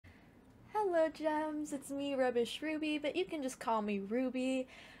Hello gems, it's me Rubbish Ruby, but you can just call me Ruby.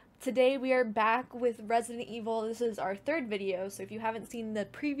 Today we are back with Resident Evil. This is our third video, so if you haven't seen the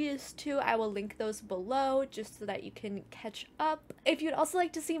previous two, I will link those below just so that you can catch up. If you'd also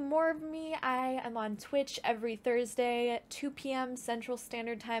like to see more of me, I am on Twitch every Thursday at 2 p.m. Central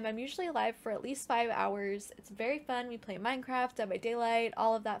Standard Time. I'm usually live for at least 5 hours. It's very fun. We play Minecraft, Dead by Daylight,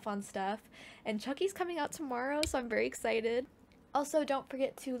 all of that fun stuff. And Chucky's coming out tomorrow, so I'm very excited. Also, don't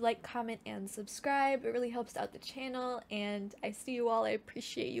forget to like, comment, and subscribe. It really helps out the channel, and I see you all. I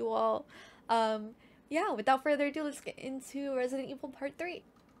appreciate you all. Yeah, without further ado, let's get into Resident Evil Part 3.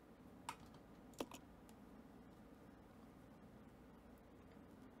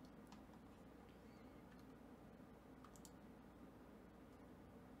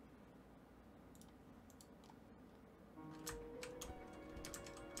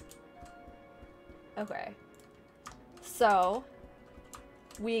 Okay. So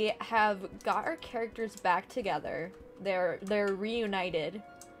we have got our characters back together. They're reunited.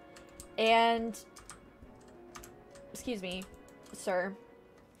 And excuse me, sir.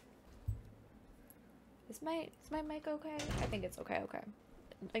 Is my mic okay? I think it's okay, okay.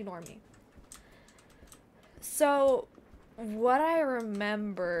 Ignore me. So what I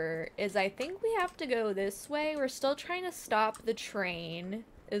remember is I think we have to go this way. We're still trying to stop the train,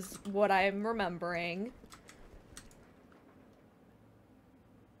 is what I'm remembering.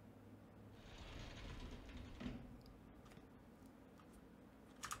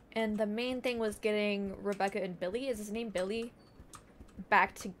 And the main thing was getting Rebecca and Billy, is his name Billy,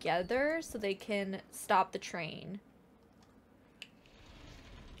 back together so they can stop the train.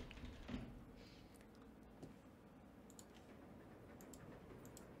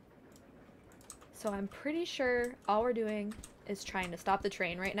 So I'm pretty sure all we're doing is trying to stop the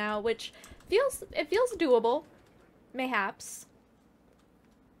train right now, which feels doable, mayhaps.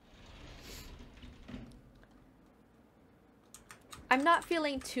 I'm not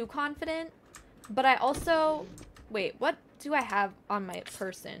feeling too confident, but I also... Wait, what do I have on my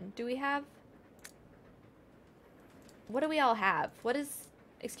person? Do we have... What do we all have? What is...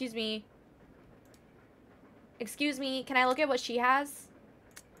 Excuse me. Excuse me, can I look at what she has?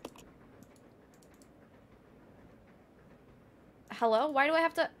 Hello? Why do I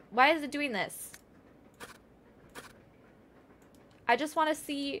have to... Why is it doing this? I just want to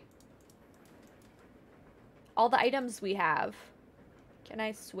see all the items we have. Can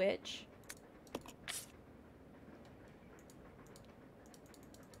I switch?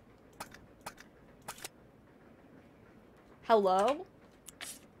 Hello?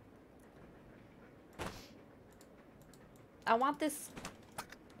 I want this.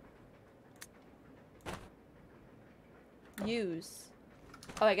 Use.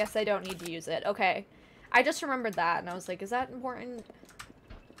 Oh, I guess I don't need to use it. Okay. I just remembered that and I was like, is that important?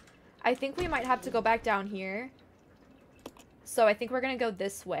 I think we might have to go back down here. So I think we're gonna go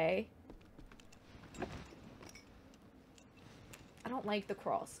this way. I don't like the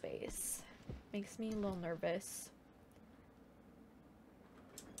crawl space. Makes me a little nervous.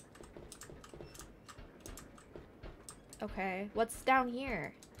 Okay, what's down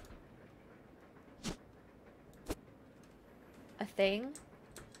here? A thing?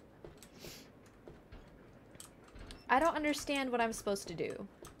 I don't understand what I'm supposed to do.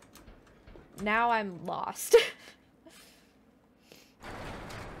 Now I'm lost.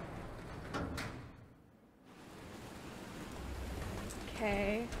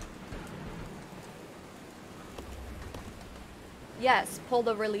 Okay. Yes, pull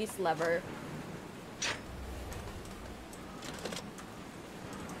the release lever.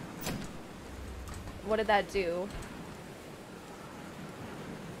 What did that do?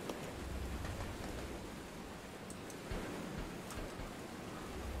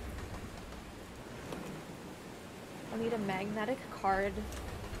 I need a magnetic card.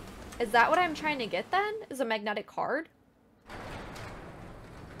 Is that what I'm trying to get then? Is a magnetic card?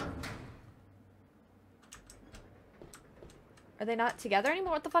 Are they not together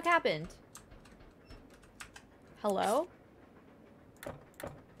anymore? What the fuck happened? Hello?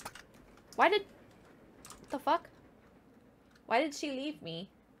 Why did... What the fuck? Why did she leave me?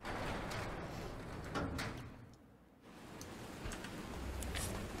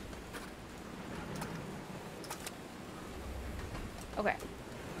 Okay.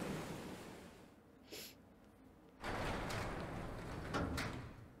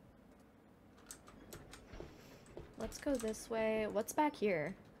 Let's go this way. What's back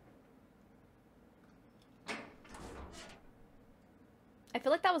here? I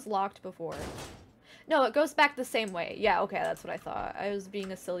feel like that was locked before. No, it goes back the same way. Yeah, okay, that's what I thought. I was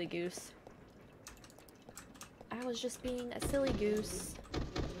being a silly goose. I was just being a silly goose.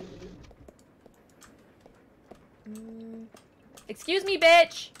 Excuse me,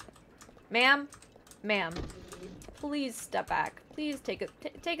 bitch! Ma'am? Ma'am. Please step back. Please take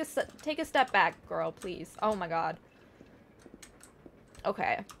a step back, girl, please. Oh my god.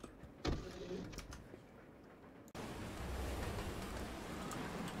 Okay.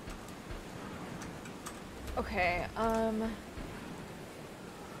 Okay,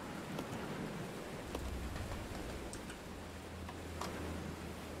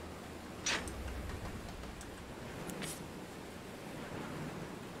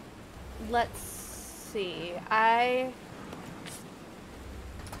 let's see. I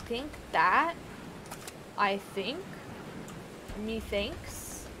think that. I think.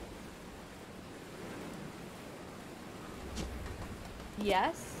 Methinks.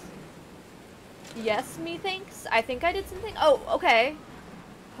 Yes. Yes, methinks. I think I did something. Oh, okay.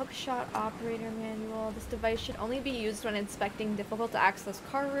 Hookshot operator manual. This device should only be used when inspecting difficult to access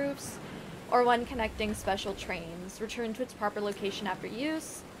car roofs or when connecting special trains. Return to its proper location after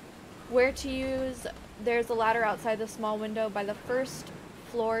use. Where to use. There's a ladder outside the small window by the first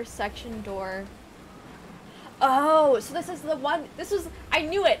floor section door. Oh, so this is the one. This was. I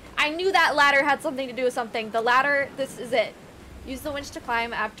knew it. I knew that ladder had something to do with something. The ladder. This is it. Use the winch to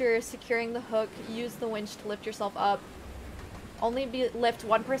climb. After securing the hook, use the winch to lift yourself up. Only lift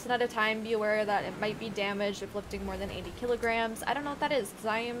one person at a time. Be aware that it might be damaged if lifting more than 80 kilograms. I don't know what that is because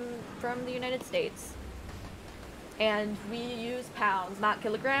I am from the United States. And we use pounds, not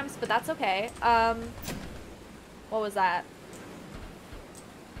kilograms, but that's okay. What was that?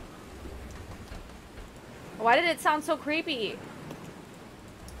 Why did it sound so creepy?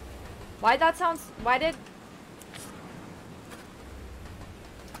 Why did...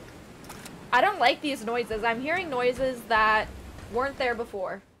 I don't like these noises. I'm hearing noises that weren't there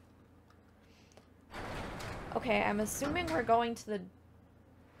before. Okay, I'm assuming we're going to the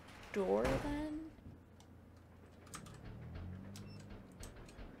door then?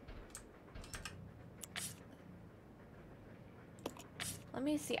 Let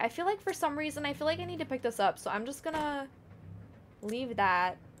me see. I feel like for some reason, I feel like I need to pick this up, so I'm just gonna leave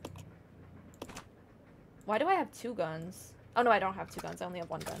that. Why do I have two guns? Oh, no, I don't have two guns. I only have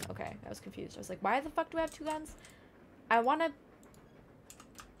one gun. Okay, I was confused. I was like, why the fuck do I have two guns? I want to...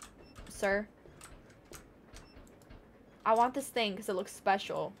 Sir? I want this thing because it looks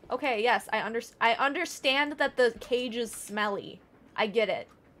special. Okay, yes, I understand that the cage is smelly. I get it.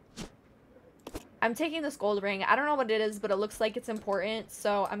 I'm taking this gold ring. I don't know what it is, but it looks like it's important,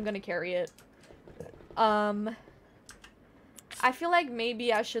 so I'm gonna carry it. I feel like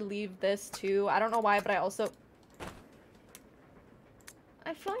maybe I should leave this too. I don't know why, but I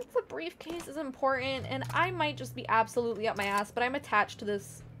feel like the briefcase is important, and I might just be absolutely up my ass, but I'm attached to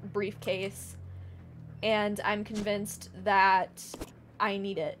this briefcase, and I'm convinced that I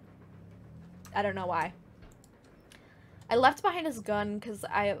need it. I don't know why. I left behind his gun because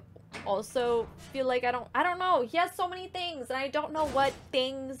I also feel like I don't know. He has so many things, and I don't know what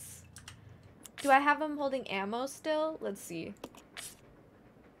things. Do I have him holding ammo still? Let's see.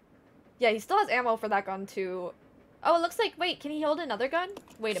 Yeah, he still has ammo for that gun too. Oh, it looks like, wait, can he hold another gun?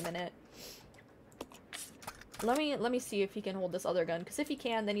 Wait a minute. Let me see if he can hold this other gun, because if he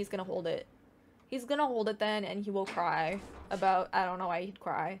can, then he's gonna hold it. He's gonna hold it then, and he will cry about, I don't know why he'd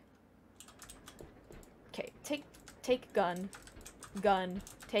cry. Okay, take gun. Gun.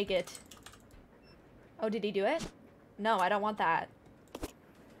 Take it. Oh, did he do it? No, I don't want that.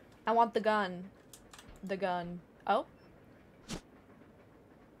 I want the gun. The gun. Oh?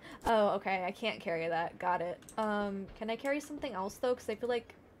 Oh, okay, I can't carry that. Got it. Can I carry something else, though? Because I feel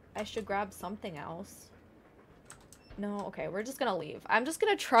like I should grab something else. No, okay, we're just gonna leave. I'm just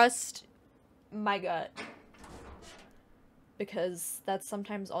gonna trust my gut. Because that's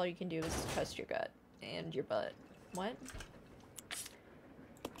sometimes all you can do is trust your gut. And your butt. What?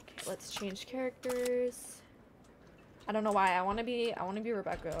 Okay, let's change characters. I don't know why. I wanna be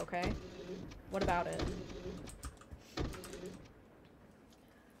Rebecca, okay? What about it?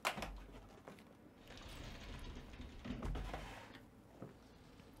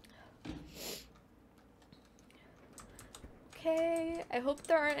 Okay, I hope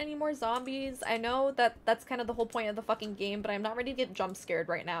there aren't any more zombies. I know that that's kind of the whole point of the fucking game, but I'm not ready to get jump scared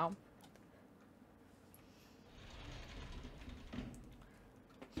right now.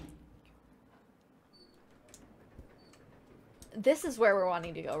 This is where we're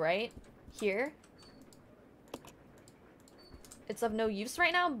wanting to go, right? Here? It's of no use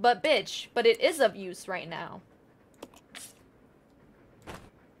right now? But bitch, but it is of use right now.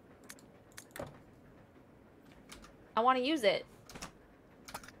 I want to use it.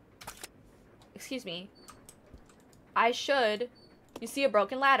 Excuse me. I should. You see a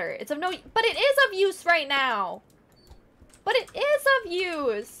broken ladder. It's of no... But it is of use right now! But it is of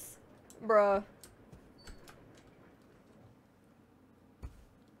use! Bruh.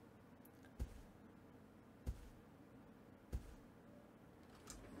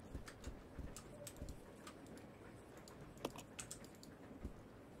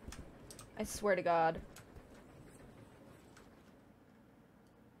 I swear to God.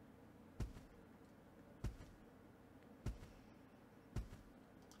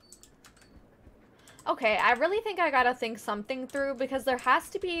 Okay, I really think I gotta think something through because there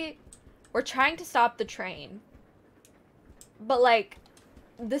has to be... We're trying to stop the train. But, like,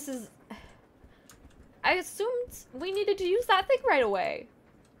 this is... I assumed we needed to use that thing right away.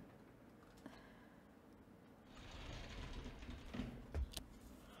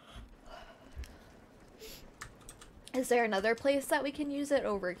 Is there another place that we can use it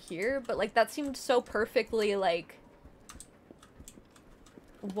over here? But, like, that seemed so perfectly, like,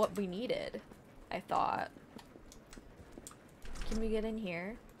 what we needed, I thought. Can we get in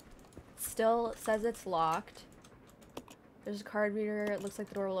here? Still says it's locked. There's a card reader. It looks like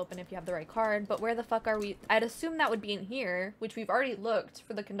the door will open if you have the right card. But where the fuck are we? I'd assume that would be in here, which we've already looked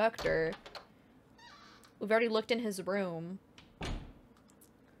for the conductor. We've already looked in his room.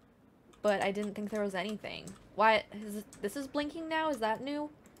 But I didn't think there was anything. Why? This is blinking now? Is that new?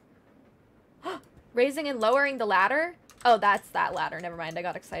 Raising and lowering the ladder? Oh, that's that ladder. Never mind. I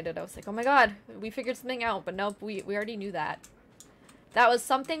got excited. I was like, oh my god, we figured something out. But nope, we already knew that. That was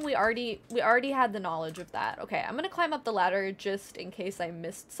something we already had the knowledge of that. Okay, I'm gonna climb up the ladder just in case I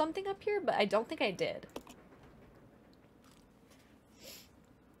missed something up here, but I don't think I did.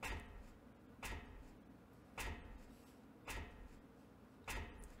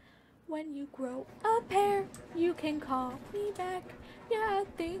 When you grow a pair, you can call me back. Yeah, I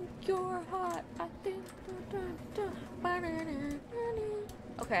think you're hot. I think...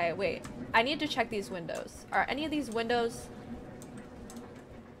 Okay, wait. I need to check these windows. Are any of these windows...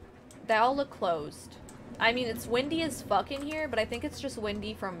 They all look closed. I mean, it's windy as fuck in here, but I think it's just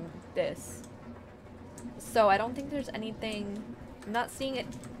windy from this. So I don't think there's anything... I'm not seeing it...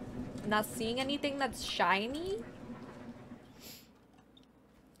 I'm not seeing anything that's shiny.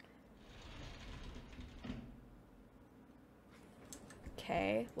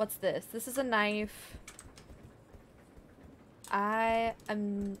 Okay, what's this? This is a knife. I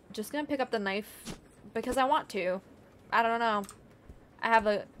am just gonna pick up the knife because I want to. I don't know. I have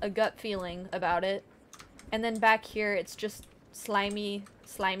a gut feeling about it. And then back here, it's just slimy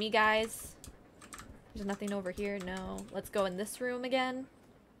guys. There's nothing over here. No. Let's go in this room again.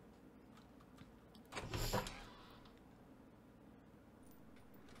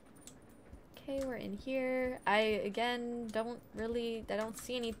 Okay, we're in here. Again, I don't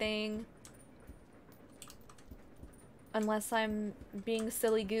see anything. Unless I'm being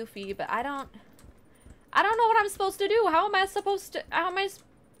silly goofy, but I don't know what I'm supposed to do. What am I supposed to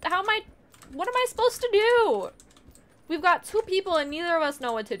do? We've got two people and neither of us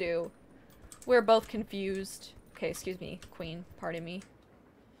know what to do. We're both confused. Okay, excuse me, queen. Pardon me.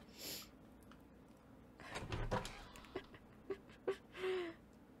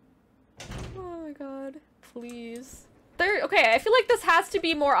 Oh my god. Please. Okay, I feel like this has to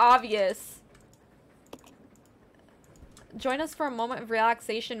be more obvious. Join us for a moment of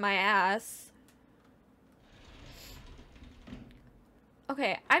relaxation, my ass.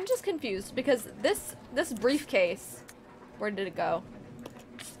 Okay, I'm just confused because this briefcase, where did it go?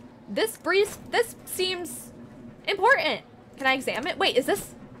 This seems important. Can I examine it? Wait, is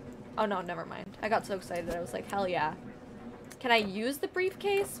this? Oh no, never mind. I got so excited that I was like, hell yeah. Can I use the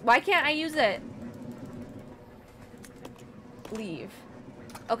briefcase? Why can't I use it? Leave.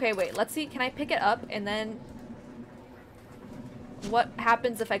 Okay, wait, let's see. Can I pick it up and then what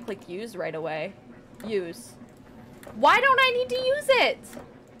happens if I click use right away? Use. Why don't I need to use it?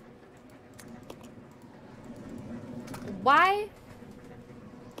 Why?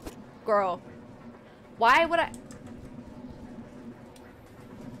 Girl. Why would I?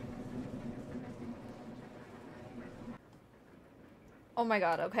 Oh my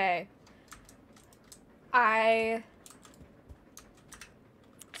god, okay. I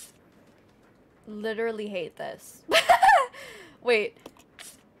literally hate this. Wait.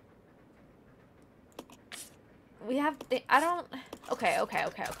 We have... I don't... Okay.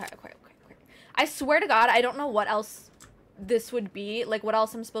 I swear to God, I don't know what else this would be. Like, what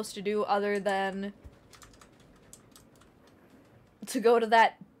else I'm supposed to do other than to go to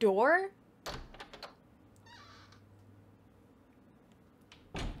that door?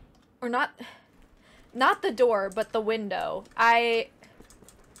 Or not the door, but the window.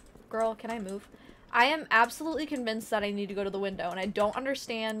 Girl, can I move? I am absolutely convinced that I need to go to the window, and I don't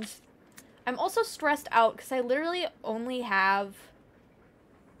understand I'm also stressed out because I literally only have...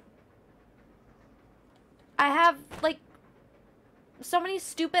 I have, like, so many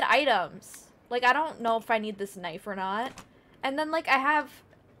stupid items. Like, I don't know if I need this knife or not. And then, like, I have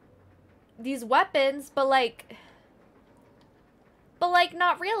these weapons, but, like,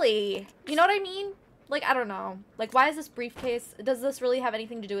 not really. You know what I mean? Like, I don't know. Like, why is this briefcase? Does this really have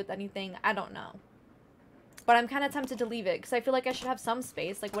anything to do with anything? I don't know. But I'm kind of tempted to leave it, because I feel like I should have some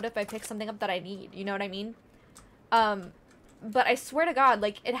space. Like, what if I pick something up that I need? You know what I mean? But I swear to God,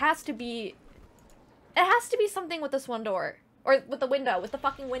 like, it has to be something with this one door. Or with the window. With the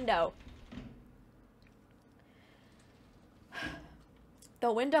fucking window.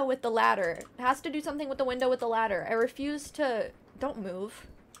 The window with the ladder. It has to do something with the window with the ladder. I refuse to... Don't move.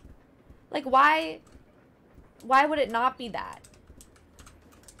 Like, why would it not be that?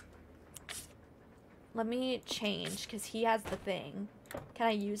 Let me change, because he has the thing. Can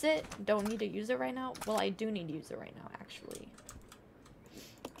I use it? Don't need to use it right now? Well, I do need to use it right now, actually.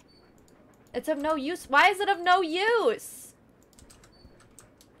 It's of no use. Why is it of no use?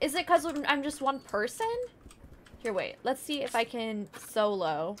 Is it because I'm just one person? Here, wait. Let's see if I can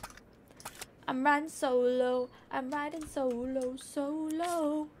solo. I'm riding solo. I'm riding solo,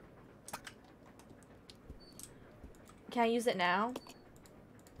 solo. Can I use it now?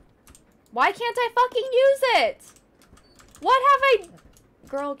 Why can't I fucking use it? What have I...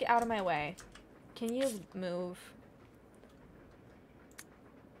 Girl, get out of my way. Can you move?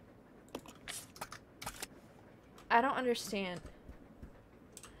 I don't understand.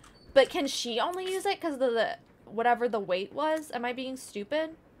 But can she only use it because of the... Whatever the weight was? Am I being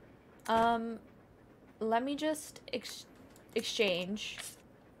stupid? Let me just exchange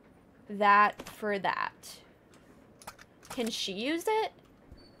that for that. Can she use it?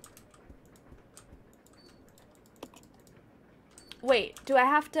 Wait, do I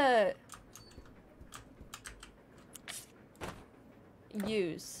have to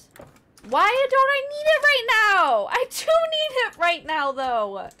use? Why don't I need it right now? I do need it right now,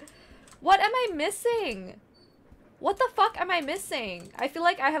 though. What am I missing? What the fuck am I missing? I feel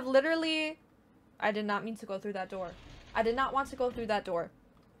like I have literally... I did not mean to go through that door. I did not want to go through that door.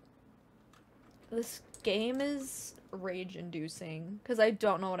 This game is rage-inducing because I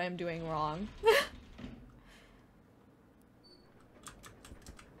don't know what I'm doing wrong.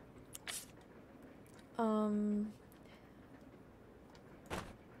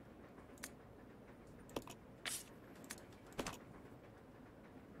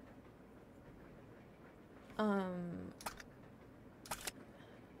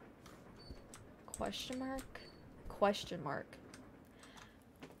 Question mark? Question mark.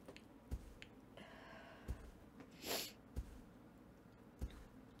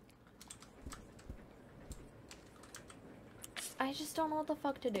 I just don't know what the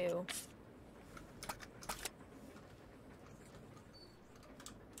fuck to do.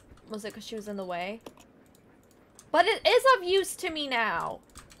 Was it because she was in the way? But it is of use to me now.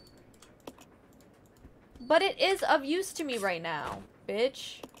 But it is of use to me right now,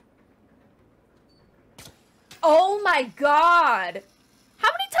 bitch. Oh my god! How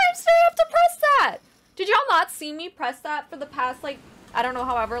many times did I have to press that? Did y'all not see me press that for the past, like, I don't know,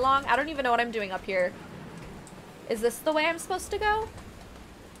 however long? I don't even know what I'm doing up here. Is this the way I'm supposed to go?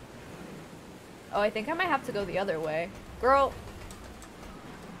 Oh, I think I might have to go the other way. Girl.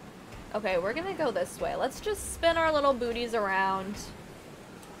 Okay, we're gonna go this way. Let's just spin our little booties around.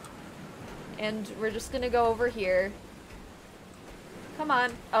 And we're just gonna go over here. Come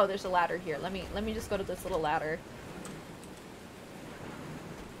on. Oh, there's a ladder here. Let me just go to this little ladder.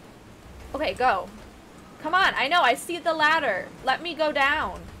 Okay, go. Come on. I know. I see the ladder. Let me go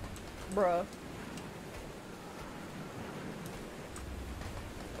down. Bruh.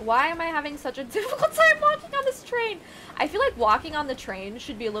 Why am I having such a difficult time walking on this train? I feel like walking on the train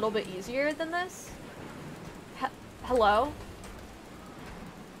should be a little bit easier than this. Hello?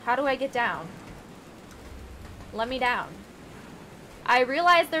 How do I get down? Let me down. I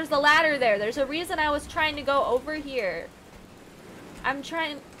realize there's a ladder there. There's a reason I was trying to go over here. I'm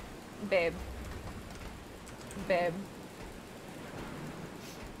trying... Babe. Babe.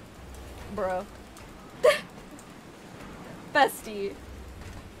 Bro. Bestie.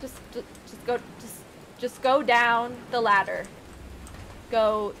 Just go down the ladder.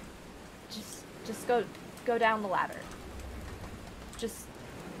 Just go down the ladder. Just...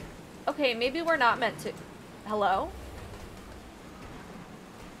 Okay, maybe we're not meant to... Hello?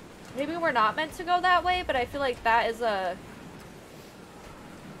 Maybe we're not meant to go that way, but I feel like that is a...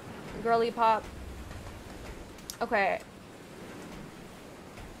 girly pop. Okay.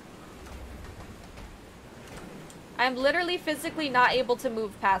 I'm literally physically not able to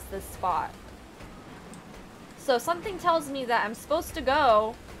move past this spot. So something tells me that I'm supposed to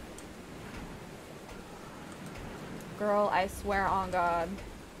go. Girl, I swear on God.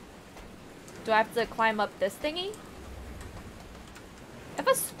 Do I have to climb up this thingy? If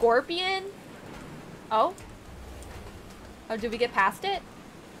a scorpion... Oh? Oh, did we get past it?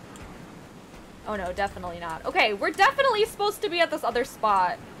 Oh no, definitely not. Okay, we're definitely supposed to be at this other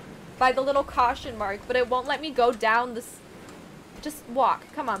spot. By the little caution mark, but it won't let me go down this... Just walk.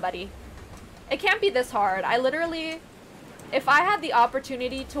 Come on, buddy. It can't be this hard. I literally... If I had the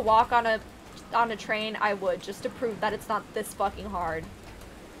opportunity to walk on a train, I would, just to prove that it's not this fucking hard.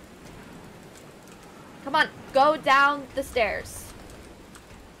 Come on, go down the stairs.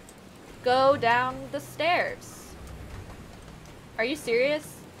 Go down the stairs. Are you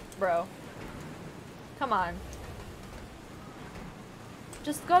serious? Bro. Come on.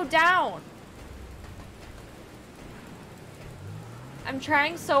 Just go down. I'm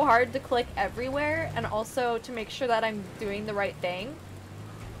trying so hard to click everywhere and also to make sure that I'm doing the right thing.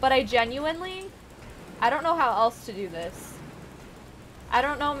 But I don't know how else to do this. I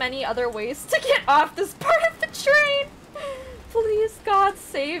don't know many other ways to get off this part of the train. Please, God,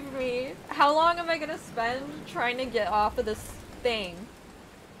 save me. How long am I gonna spend trying to get off of this thing?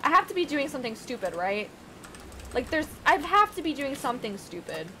 I have to be doing something stupid, right? Like, I have to be doing something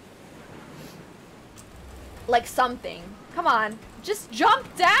stupid. Like, something. Come on. Just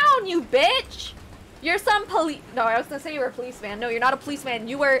jump down, you bitch! You're some No, I was gonna say you were a policeman. No, you're not a policeman.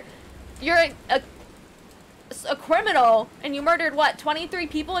 You're a criminal, and you murdered, what, 23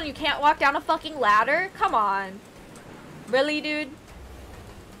 people, and you can't walk down a fucking ladder? Come on. Really, dude?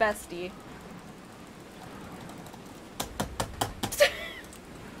 Bestie.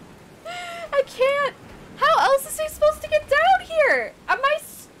 I can't. How else is he supposed to get down here? Am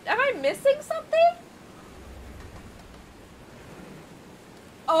I missing something?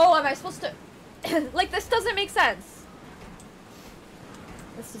 Oh, am I supposed to... Like, this doesn't make sense.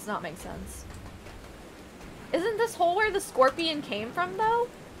 This does not make sense. Isn't this hole where the scorpion came from, though?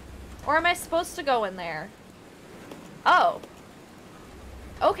 Or am I supposed to go in there? Oh.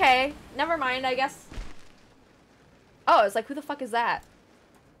 Okay. Never mind, I guess. Oh, I was like, who the fuck is that?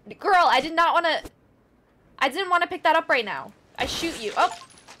 Girl, I didn't want to pick that up right now. I shoot you. Oh,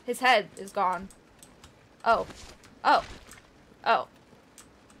 his head is gone. Oh. Oh. Oh.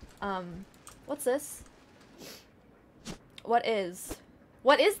 What's this? What is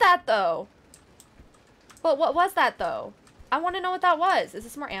that, though? But what was that, though? I want to know what that was. Is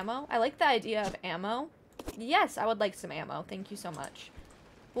this more ammo? I like the idea of ammo. Yes, I would like some ammo. Thank you so much.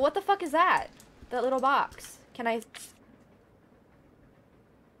 But what the fuck is that? That little box. Can I...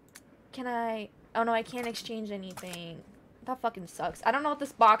 Oh no, I can't exchange anything. That fucking sucks. I don't know what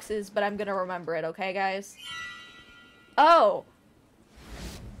this box is, but I'm gonna remember it, okay, guys? Oh!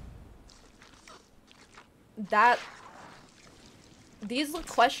 These look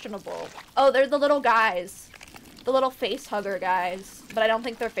questionable. Oh, they're the little guys. The little face hugger guys. But I don't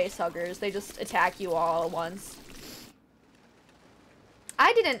think they're face huggers. They just attack you all at once.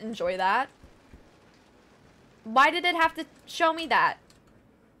 I didn't enjoy that. Why did it have to show me that?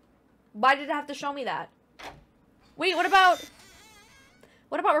 Why did it have to show me that? Wait, what about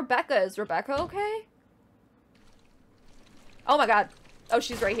Rebecca? Is Rebecca okay? Oh my god. Oh,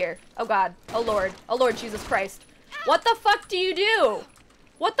 she's right here. Oh god. Oh lord. Oh lord Jesus Christ. What the fuck do you do?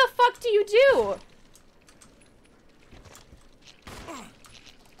 What the fuck do you do?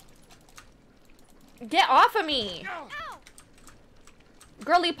 Get off of me!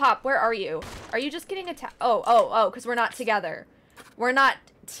 Girly Pop, where are you? Are you just getting attacked? Oh, because we're not together. We're not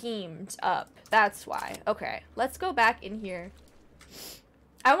teamed up. That's why. Okay, let's go back in here.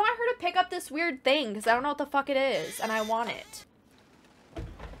 I want her to pick up this weird thing, because I don't know what the fuck it is, and I want it.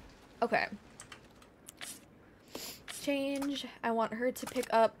 Okay. Change. I want her to pick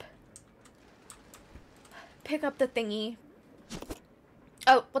up the thingy.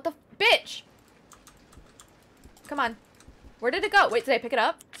 Oh, what the bitch! Come on. Where did it go? Wait, did I pick it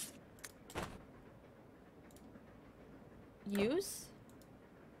up? Use?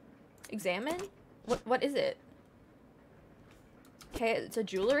 Examine? What is it? Okay, it's a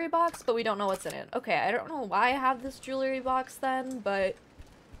jewelry box, but we don't know what's in it. Okay, I don't know why I have this jewelry box then, but...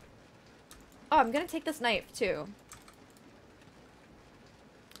 Oh, I'm gonna take this knife, too.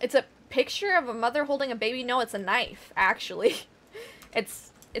 It's a picture of a mother holding a baby. No, it's a knife, actually.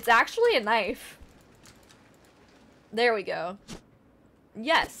 It's actually a knife. There we go.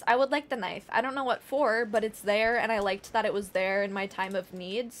 Yes, I would like the knife. I don't know what for, but it's there, and I liked that it was there in my time of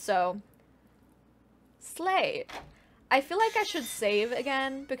need, so... Slay. I feel like I should save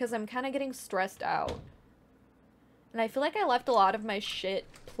again, because I'm kind of getting stressed out. And I feel like I left a lot of my shit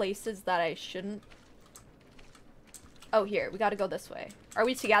places that I shouldn't. Oh, here. We gotta go this way. Are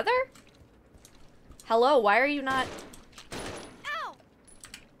we together? Hello, why are you not... Ow!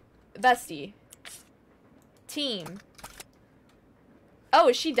 Bestie. Team. Oh,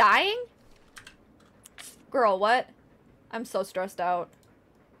 is she dying? Girl, what? I'm so stressed out.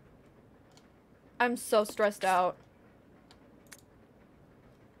 I'm so stressed out.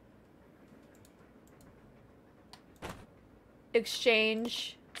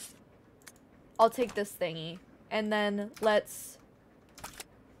 Exchange. I'll take this thingy. And then let's...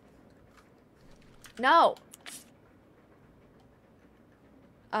 No!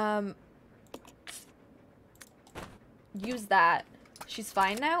 Use that. She's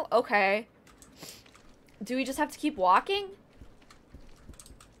fine now? Okay. Do we just have to keep walking?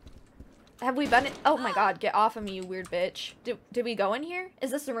 Have we been in— oh my god, get off of me, you weird bitch. Did we go in here?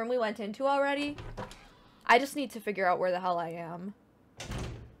 Is this the room we went into already? I just need to figure out where the hell I am.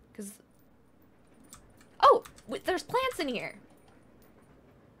 Cause... oh! There's plants in here!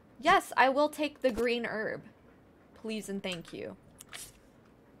 Yes, I will take the green herb. Please and thank you.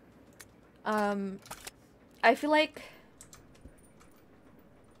 I feel like...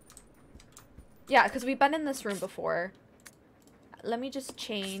 yeah, because we've been in this room before. Let me just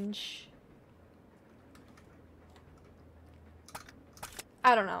change.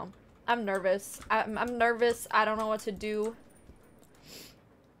 I don't know. I'm nervous. I'm nervous. I don't know what to do.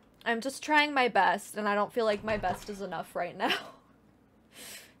 I'm just trying my best, and I don't feel like my best is enough right now.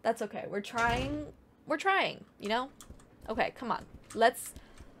 That's okay. We're trying. We're trying, you know? Okay, come on. Let's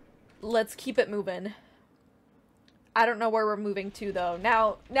keep it moving. I don't know where we're moving to, though.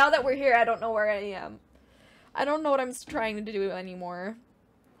 Now that we're here, I don't know where I am. I don't know what I'm trying to do anymore.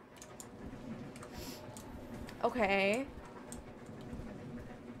 Okay.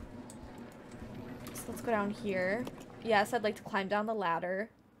 So let's go down here. Yes, I'd like to climb down the ladder.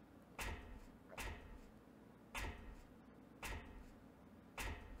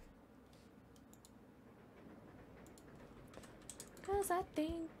 Cause I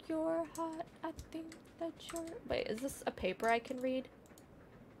think you're hot. I think that you're... wait, is this a paper I can read?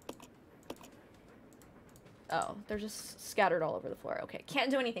 Oh, they're just scattered all over the floor. Okay,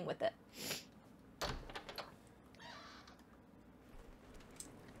 can't do anything with it.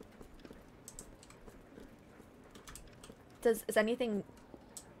 Is anything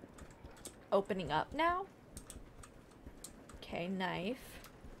opening up now? Okay, knife.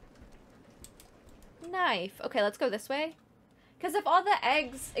 Knife. Okay, let's go this way. Because if all the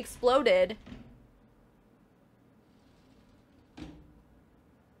eggs exploded...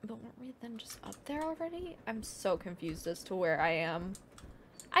 but weren't we then just up there already? I'm so confused as to where I am.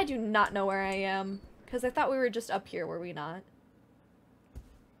 I do not know where I am. Because I thought we were just up here, were we not?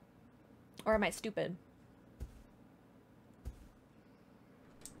 Or am I stupid?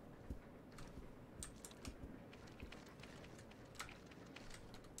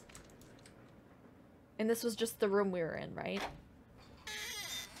 And this was just the room we were in, right?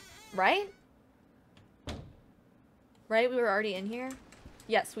 Right? Right? We were already in here?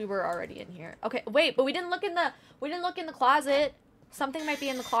 Yes, we were already in here. Okay, wait, but we didn't look in the closet. Something might be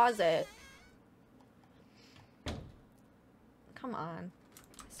in the closet. Come on.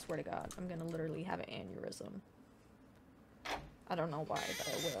 I swear to God, I'm gonna literally have an aneurysm. I don't know why, but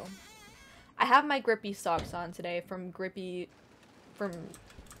I will. I have my grippy socks on today from Grippy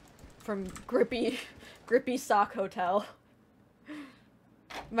Sock Hotel.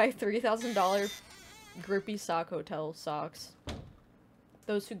 My $3,000 Grippy Sock Hotel socks.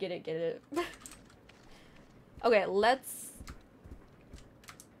 Those who get it, get it. Okay, let's...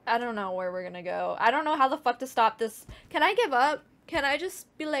 I don't know where we're gonna go. I don't know how the fuck to stop this. Can I give up? Can I just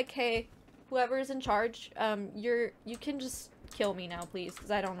be like, hey, whoever's in charge, you can just kill me now, please,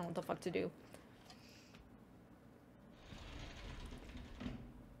 because I don't know what the fuck to do.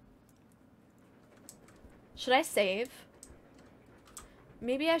 Should I save?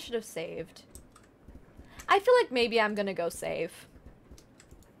 Maybe I should have saved. I feel like maybe I'm gonna go save.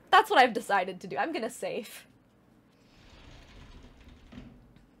 That's what I've decided to do. I'm gonna save.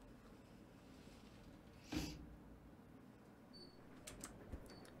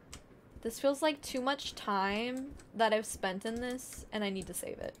 This feels like too much time that I've spent in this, and I need to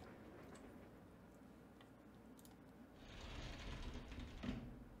save it.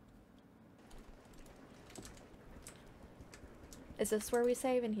 Is this where we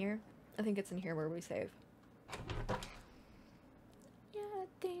save? In here? I think it's in here where we save. Yeah, I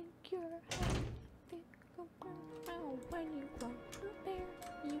think you're hot. I think oh, when you want a bear,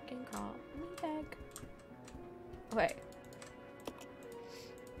 you can call me back. Okay.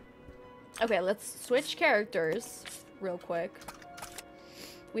 Okay, let's switch characters. real quick.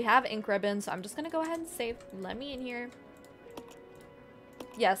 We have ink ribbons, so I'm just gonna go ahead and save. Let me in here.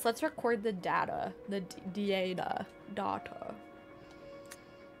 Yes, let's record the data. The data.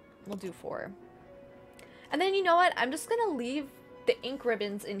 We'll do 4. And then you know what? I'm just gonna leave the ink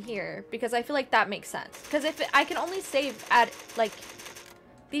ribbons in here because I feel like that makes sense. Because if I can only save at like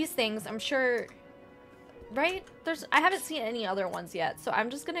these things, I'm sure, right? I haven't seen any other ones yet, so I'm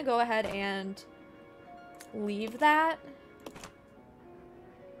just gonna go ahead and leave that.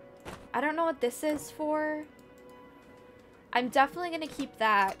 I don't know what this is for. I'm definitely gonna keep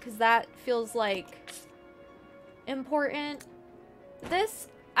that because that feels like important. This,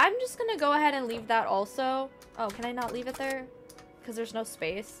 I'm just gonna go ahead and leave that also. Oh, can I not leave it there? Because there's no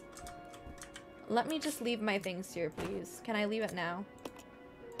space. Let me just leave my things here, please. Can I leave it now?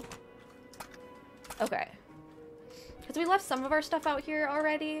 Okay. Because we left some of our stuff out here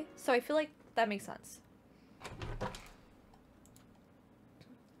already, so I feel like that makes sense.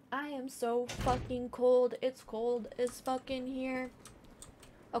 I am so fucking cold. It's cold as fucking here.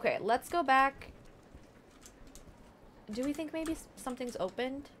 Okay, let's go back. Do we think maybe something's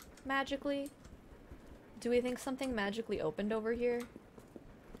opened magically? Do we think something magically opened over here?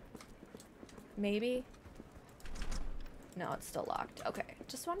 Maybe? No, it's still locked. Okay,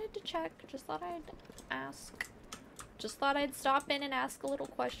 just wanted to check. Just thought I'd ask. Just thought I'd stop in and ask a little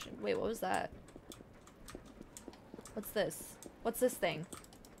question. Wait, what was that? What's this? What's this thing?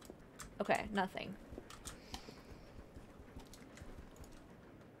 Okay, nothing.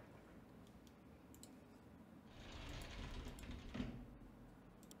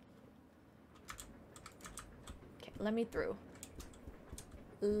 Okay, let me through.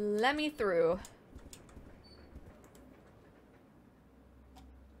 Let me through.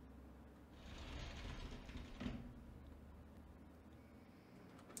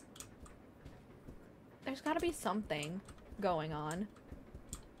 There's gotta be something going on.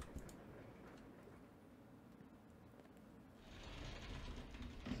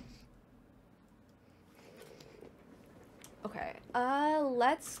 Okay,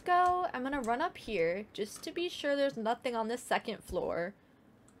 let's go. I'm gonna run up here just to be sure there's nothing on this second floor.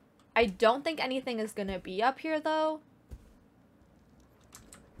 I don't think anything is gonna be up here though.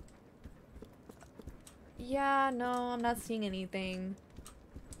 Yeah, no, I'm not seeing anything.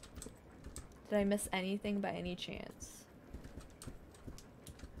 Did I miss anything by any chance?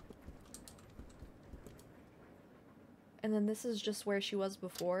 And then this is just where she was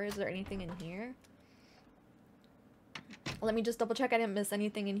before. Is there anything in here? Let me just double check I didn't miss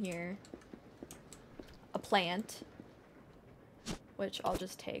anything in here. A plant. Which I'll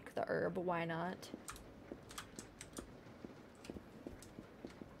just take the herb, why not?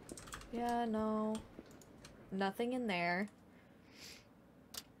 Yeah, no. Nothing in there.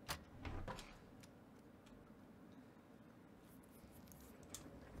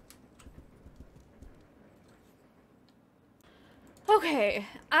 Okay,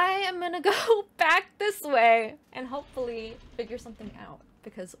 I am gonna go back this way and hopefully figure something out,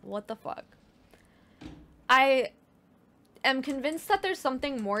 because what the fuck? I am convinced that there's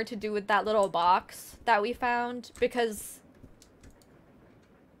something more to do with that little box that we found, because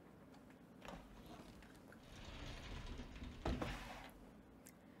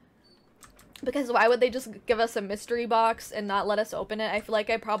why would they just give us a mystery box and not let us open it? I feel like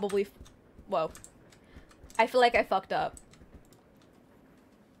I probably, whoa, I feel like I fucked up.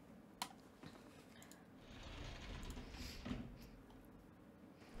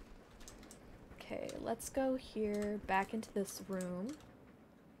 Okay, let's go here, back into this room.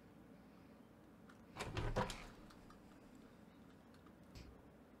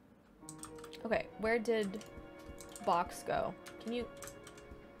 Okay, where did box go? Can you...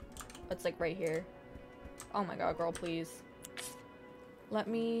 It's like right here. Oh my god, girl, please. Let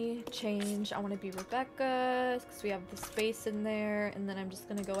me change. I want to be Rebecca, because we have the space in there, and then I'm just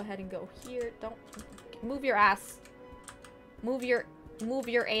gonna go ahead and go here. Don't... Move your ass. Move your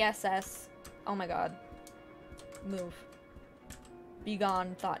ASS. Oh my god. Move. Be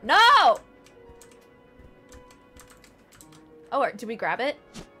gone, thought. No! Oh, did we grab it?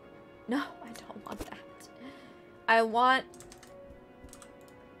 No, I don't want that. I want...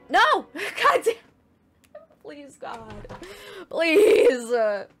 No! God damn. Please, God. Please!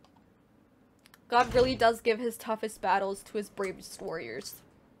 God really does give his toughest battles to his bravest warriors.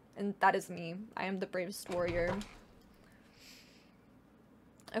 And that is me. I am the bravest warrior.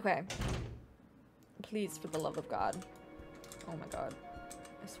 Okay. Please, for the love of God. Oh my god.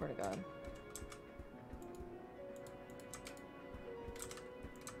 I swear to God.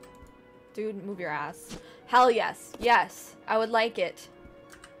 Dude, move your ass. Hell yes. Yes. I would like it.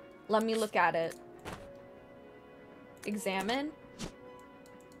 Let me look at it. Examine.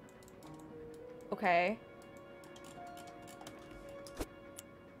 Okay.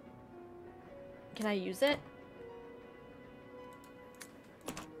 Can I use it?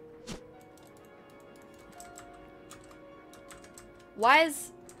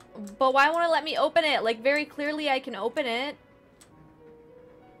 But why won't it let me open it? Like, very clearly I can open it.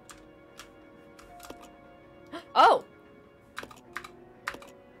 Oh!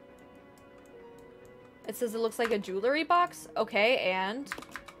 It says it looks like a jewelry box. Okay, and?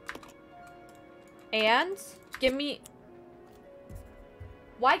 Give me...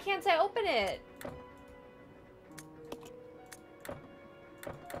 Why can't I open it?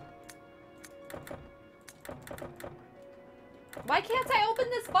 Why can't I open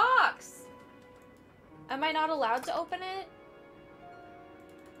this box? Am I not allowed to open it?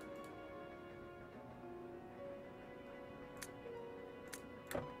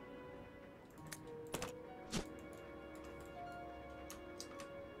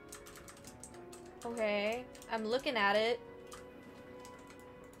 Okay, I'm looking at it.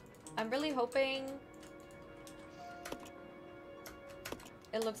 I'm really hoping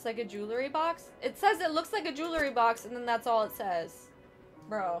it looks like a jewelry box. It says it looks like a jewelry box, and then that's all it says.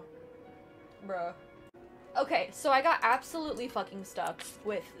 Bro. Okay, so I got absolutely fucking stuck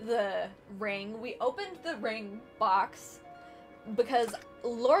with the ring. We opened the ring box because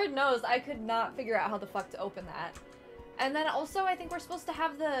Lord knows I could not figure out how the fuck to open that. And then also I think we're supposed to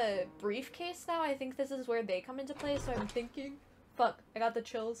have the briefcase now. I think this is where they come into play, so I'm thinking... Fuck, I got the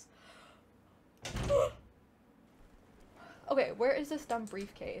chills. Okay, where is this dumb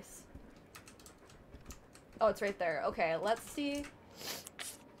briefcase? Oh, it's right there. Okay, let's see.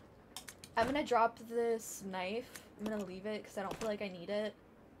 I'm gonna drop this knife. I'm gonna leave it because I don't feel like I need it.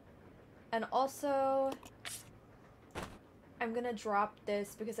 And also, I'm gonna drop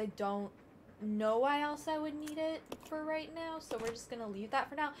this because I don't know why else I would need it for right now. So we're just gonna leave that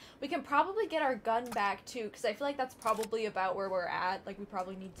for now. We can probably get our gun back too because I feel like that's probably about where we're at. Like, we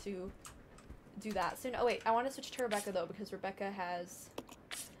probably need to do that soon. Oh wait, I want to switch to Rebecca though because Rebecca has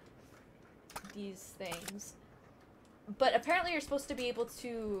these things. But apparently you're supposed to be able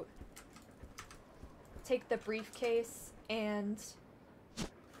to take the briefcase and...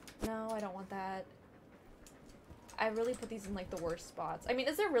 No, I don't want that. I really put these in like the worst spots. I mean,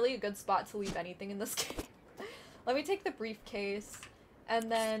 is there really a good spot to leave anything in this game? Let me take the briefcase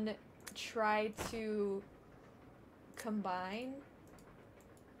and then try to combine.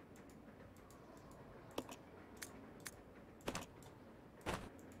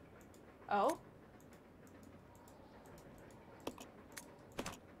 Oh?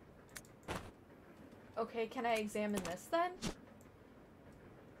 Okay, can I examine this then?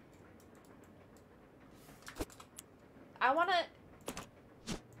 I want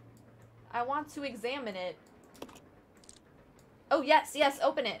to examine it. Oh, yes,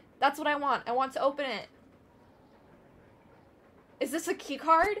 open it. That's what I want. I want to open it. Is this a key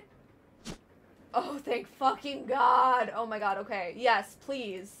card? Oh, thank fucking God. Oh my God, okay. Yes,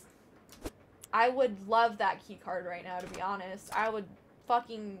 please. I would love that key card right now, to be honest. I would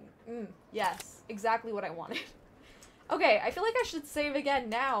fucking... yes, exactly what I wanted. Okay, I feel like I should save again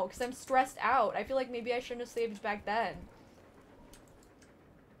now, because I'm stressed out. I feel like maybe I shouldn't have saved back then.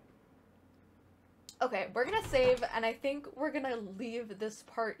 Okay, we're gonna save, and I think we're gonna leave this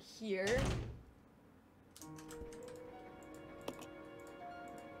part here.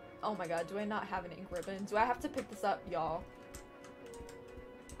 Oh my God, do I not have an ink ribbon? Do I have to pick this up, y'all?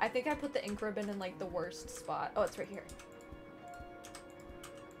 I think I put the ink ribbon in, like, the worst spot. Oh, it's right here.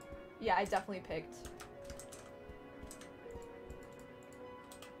 Yeah, I definitely picked.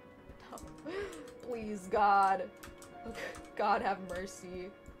 Oh, please, God. God have mercy.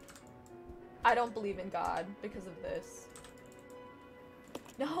 I don't believe in God because of this.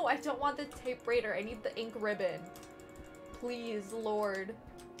 No, I don't want the tape raider. I need the ink ribbon. Please, Lord.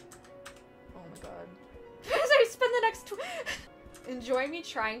 Oh my God. As I spend the next enjoy me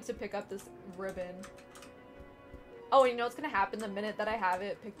trying to pick up this ribbon. Oh, and you know what's gonna happen the minute that I have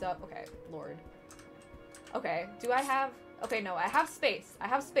it picked up? Okay, Lord. Okay, do I have... Okay, no, I have space. I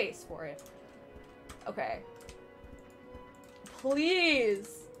have space for it. Okay.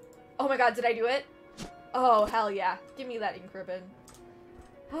 Please! Oh my God, did I do it? Oh, hell yeah. Give me that ink ribbon.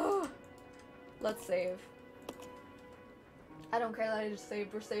 Let's save. I don't care that I just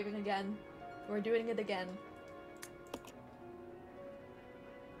saved. We're saving again. We're doing it again.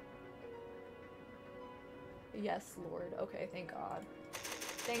 Yes, Lord. Okay, thank God.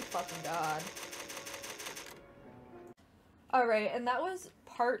 Thank fucking God. Alright, and that was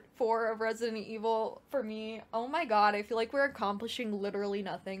part 4 of Resident Evil for me. Oh my God, I feel like we're accomplishing literally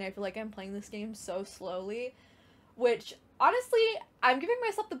nothing. I feel like I'm playing this game so slowly. which honestly, I'm giving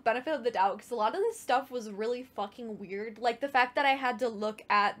myself the benefit of the doubt because a lot of this stuff was really fucking weird. Like, the fact that I had to look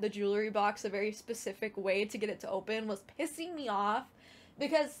at the jewelry box a very specific way to get it to open was pissing me off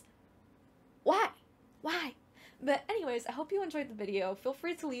because why? Why? But anyways, I hope you enjoyed the video. Feel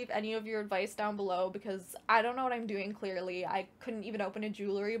free to leave any of your advice down below because I don't know what I'm doing clearly. I couldn't even open a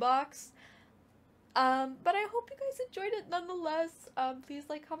jewelry box. But I hope you guys enjoyed it nonetheless. Please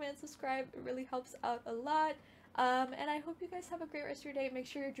like, comment, and subscribe. It really helps out a lot. And I hope you guys have a great rest of your day. Make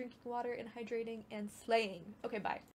sure you're drinking water and hydrating and slaying. Okay, bye.